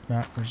stuff. If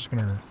not, we're just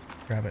gonna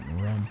grab it and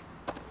run.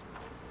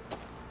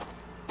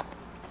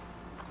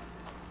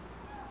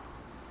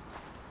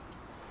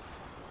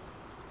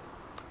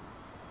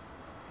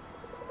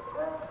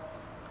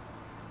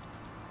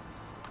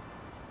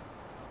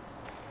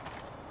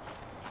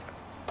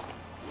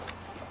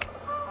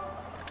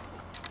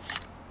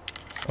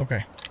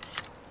 Okay.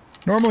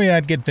 Normally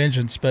I'd get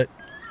vengeance, but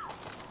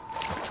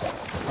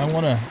I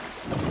want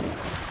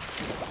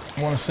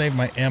to save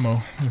my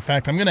ammo. In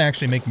fact, I'm going to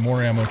actually make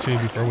more ammo too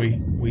before we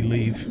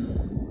leave.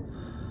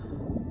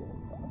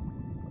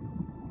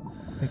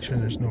 Make sure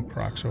there's no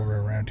crocs over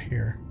around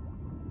here.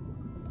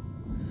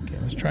 Okay,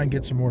 let's try and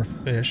get some more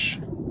fish.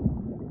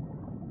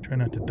 Try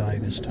not to die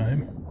this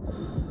time.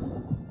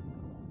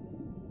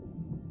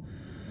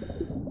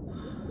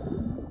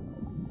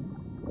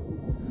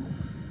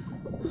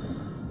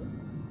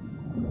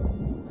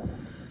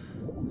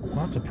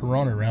 Lots of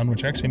piranha around,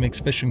 which actually makes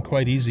fishing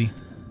quite easy.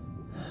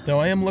 Though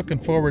I am looking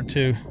forward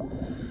to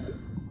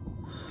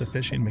the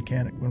fishing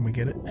mechanic when we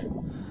get it.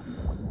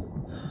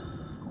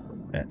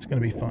 That's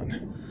going to be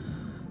fun.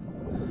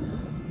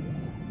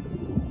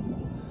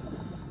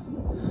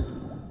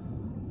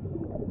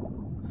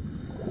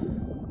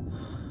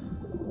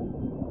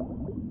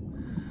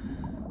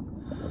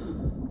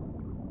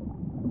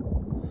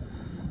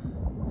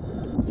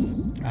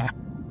 Ah,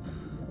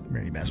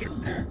 Mary bastard.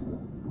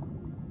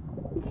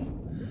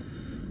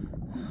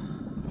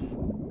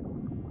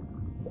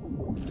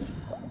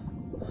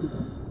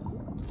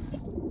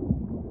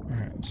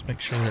 Alright, let's make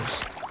sure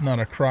there's not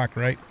a croc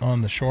right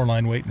on the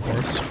shoreline waiting for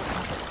us.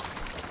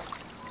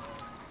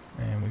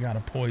 And we got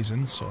a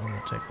poison, so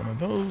we'll take one of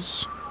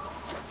those.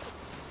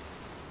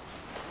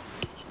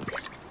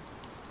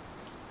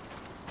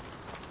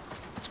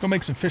 Let's go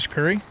make some fish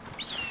curry.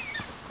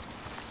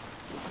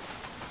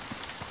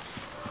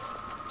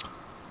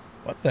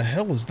 What the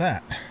hell is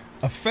that?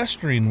 A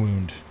festering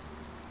wound.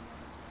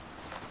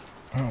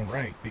 Oh,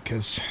 right,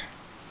 because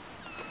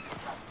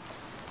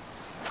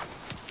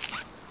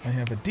I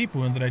have a deep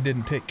wound that I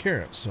didn't take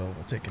care of, so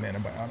we'll take an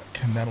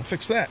antibiotic, and that'll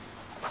fix that.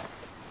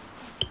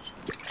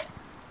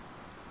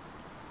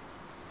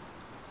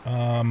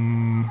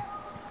 An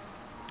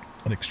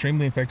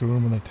extremely effective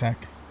wound with an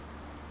attack.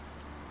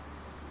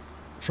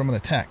 From an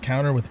attack.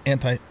 Counter with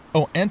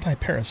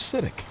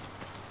anti-parasitic.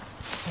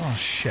 Oh,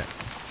 shit.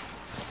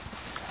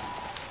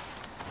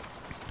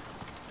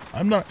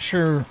 I'm not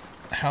sure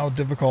how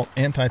difficult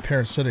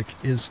anti-parasitic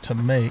is to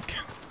make.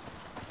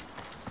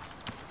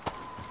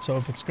 So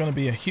if it's going to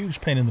be a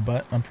huge pain in the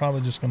butt, I'm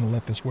probably just going to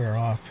let this wear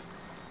off.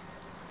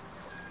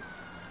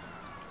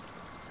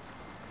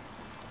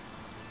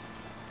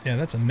 Yeah,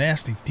 that's a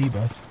nasty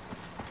debuff.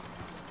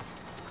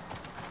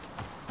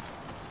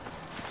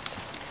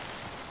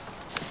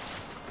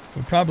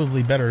 We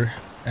probably better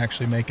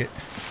actually make it.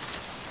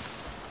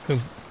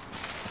 Because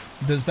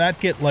does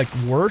that get, like,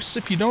 worse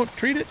if you don't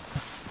treat it?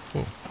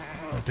 Whoa,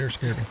 that dare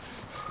scared me.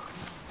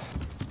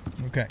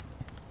 Okay.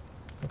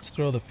 Let's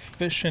throw the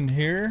fish in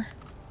here.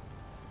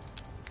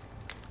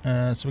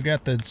 So we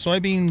got the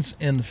soybeans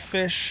and the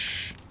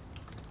fish.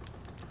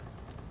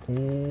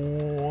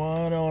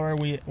 What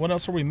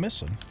else are we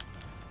missing?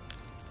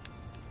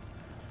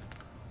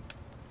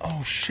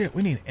 Oh shit,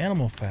 we need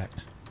animal fat.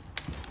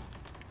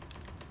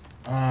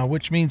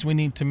 Which means we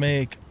need to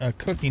make a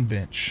cooking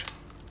bench.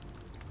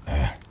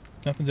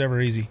 Nothing's ever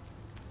easy.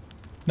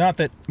 Not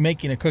that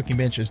making a cooking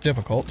bench is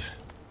difficult.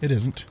 It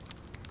isn't.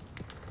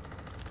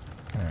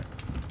 Alright.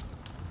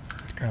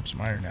 Grab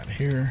some iron out of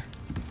here.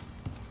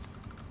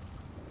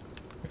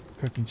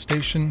 Cooking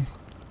station.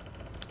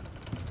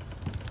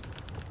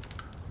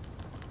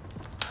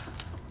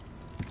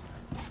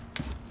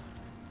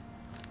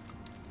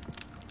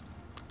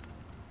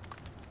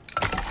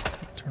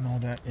 Turn all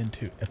that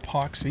into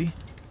epoxy.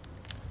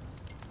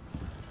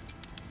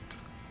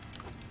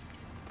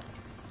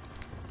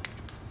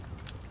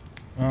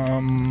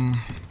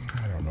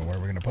 I don't know where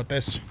we're going to put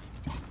this.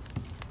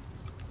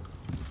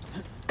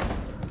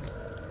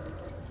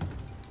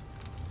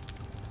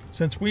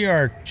 Since we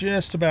are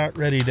just about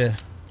ready to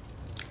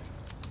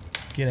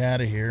get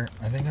out of here,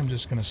 I think I'm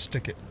just going to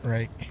stick it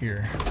right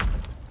here.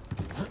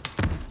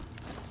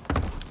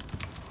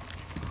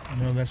 I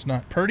know that's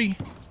not pretty,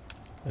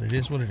 but it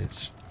is what it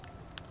is.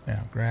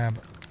 Now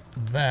grab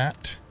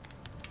that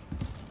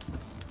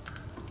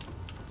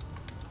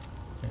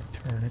and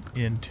turn it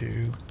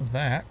into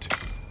that.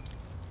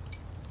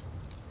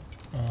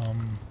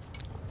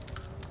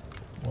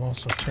 We'll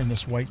also turn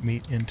this white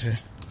meat into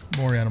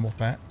more animal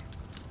fat.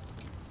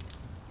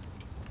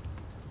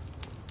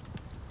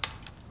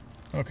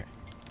 Okay,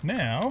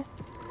 now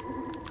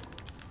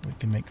we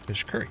can make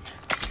fish curry.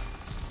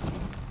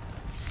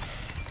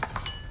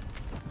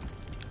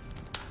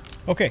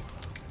 Okay,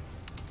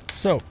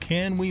 so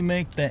can we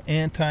make the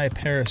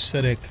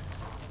anti-parasitic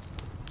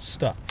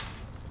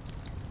stuff?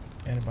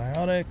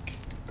 Antibiotic.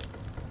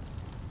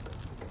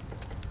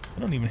 I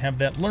don't even have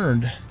that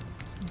learned.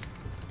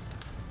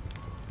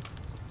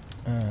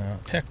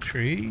 Tech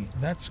tree.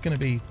 That's going to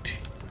be...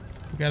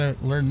 we got to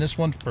learn this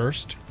one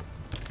first.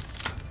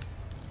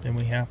 Then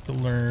we have to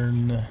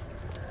learn...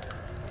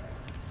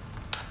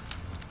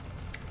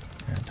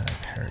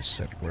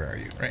 anti-parasitic. Where are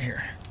you? Right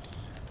here.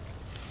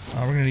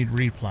 We're going to need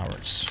reed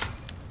flowers.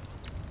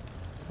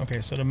 Okay,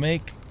 so to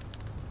make...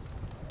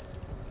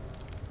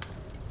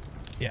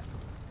 yeah,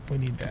 we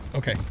need that.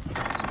 Okay.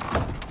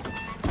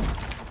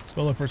 Let's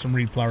go look for some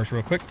reed flowers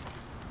real quick.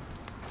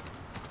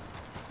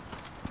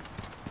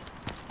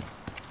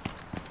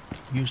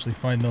 Usually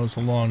find those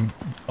along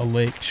a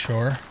lake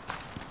shore.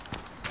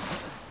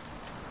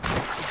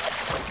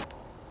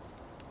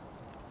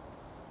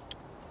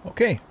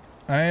 Okay,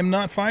 I am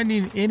not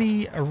finding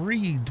any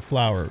reed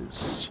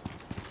flowers.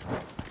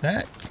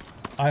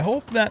 I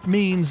hope that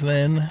means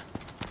then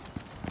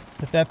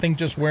that thing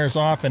just wears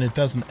off and it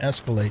doesn't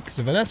escalate. Because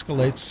if it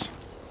escalates,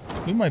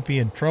 we might be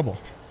in trouble.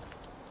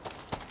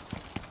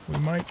 We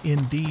might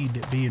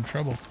indeed be in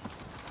trouble.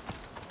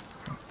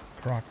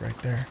 Croc right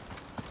there.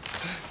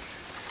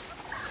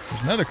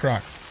 There's another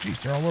croc.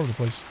 Jeez, they're all over the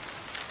place.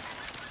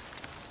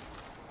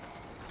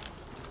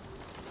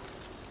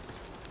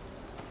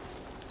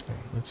 Okay,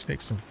 let's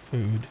take some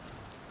food.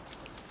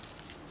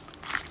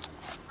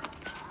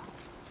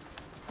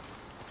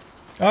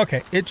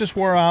 Okay, it just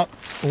wore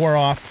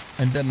off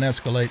and didn't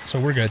escalate, so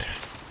we're good.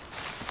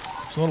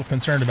 I was a little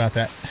concerned about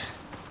that.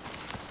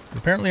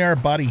 Apparently our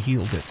body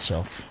healed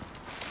itself.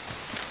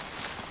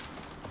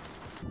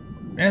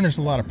 And there's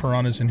a lot of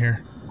piranhas in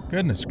here.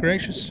 Goodness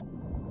gracious.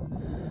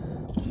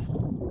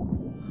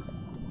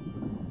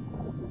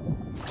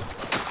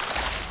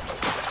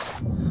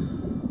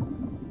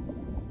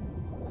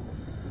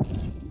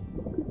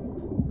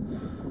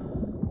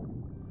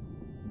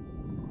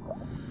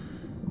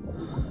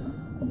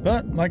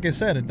 But, like I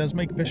said, it does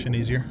make fishing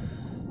easier.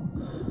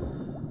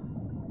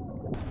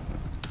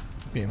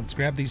 Okay, let's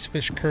grab these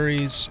fish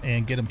curries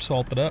and get them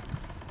salted up.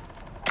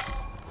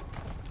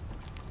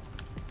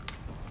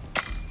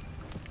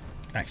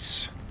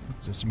 Nice.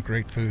 This is some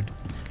great food.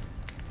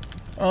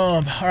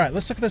 Alright,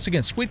 let's look at this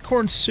again. Sweet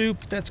corn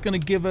soup, that's going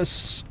to give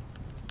us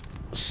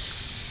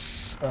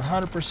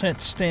 100%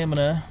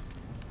 stamina.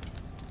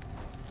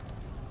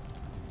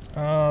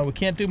 We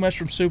can't do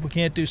mushroom soup, we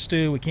can't do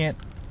stew, we can't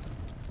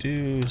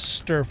do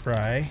stir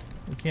fry,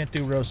 we can't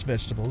do roast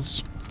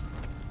vegetables.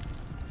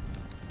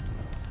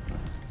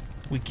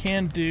 We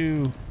can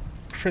do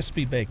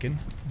crispy bacon,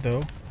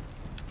 though,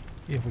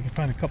 if we can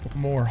find a couple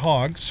more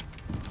hogs.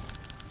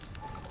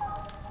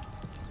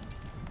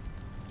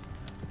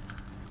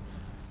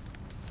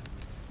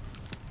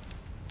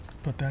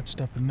 Put that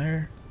stuff in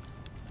there.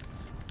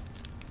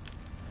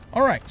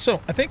 Alright,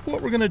 so I think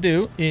what we're going to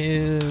do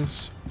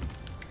is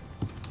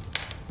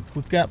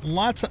we've got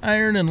lots of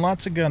iron and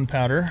lots of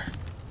gunpowder.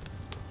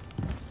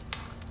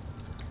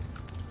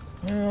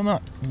 Well,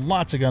 not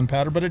lots of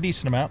gunpowder, but a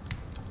decent amount.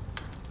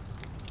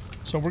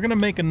 So we're going to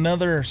make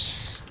another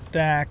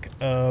stack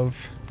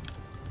of...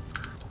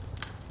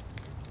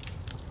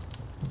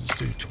 Let's just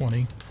do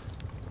 20.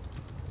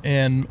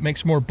 And make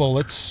some more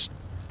bullets.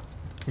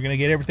 We're going to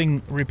get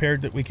everything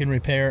repaired that we can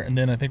repair, and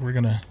then I think we're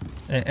going to...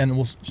 And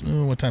we'll...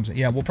 What time is it?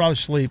 Yeah, we'll probably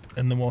sleep,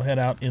 and then we'll head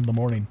out in the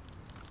morning.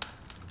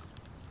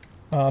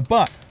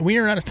 But we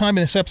are out of time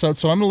in this episode,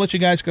 so I'm going to let you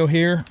guys go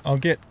here. I'll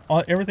get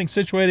everything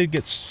situated,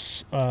 get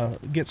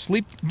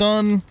sleep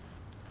done,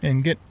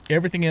 and get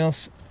everything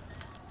else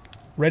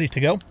ready to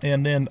go.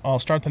 And then I'll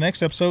start the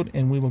next episode,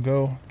 and we will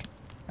go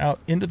out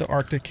into the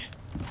Arctic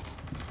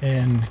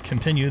and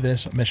continue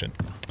this mission.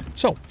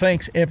 So,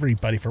 thanks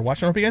everybody for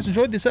watching. I hope you guys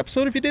enjoyed this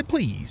episode. If you did,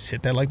 please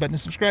hit that like button and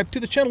subscribe to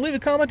the channel. Leave a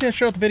comment and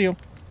share out the video.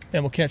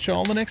 And we'll catch you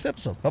all in the next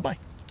episode.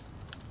 Bye-bye.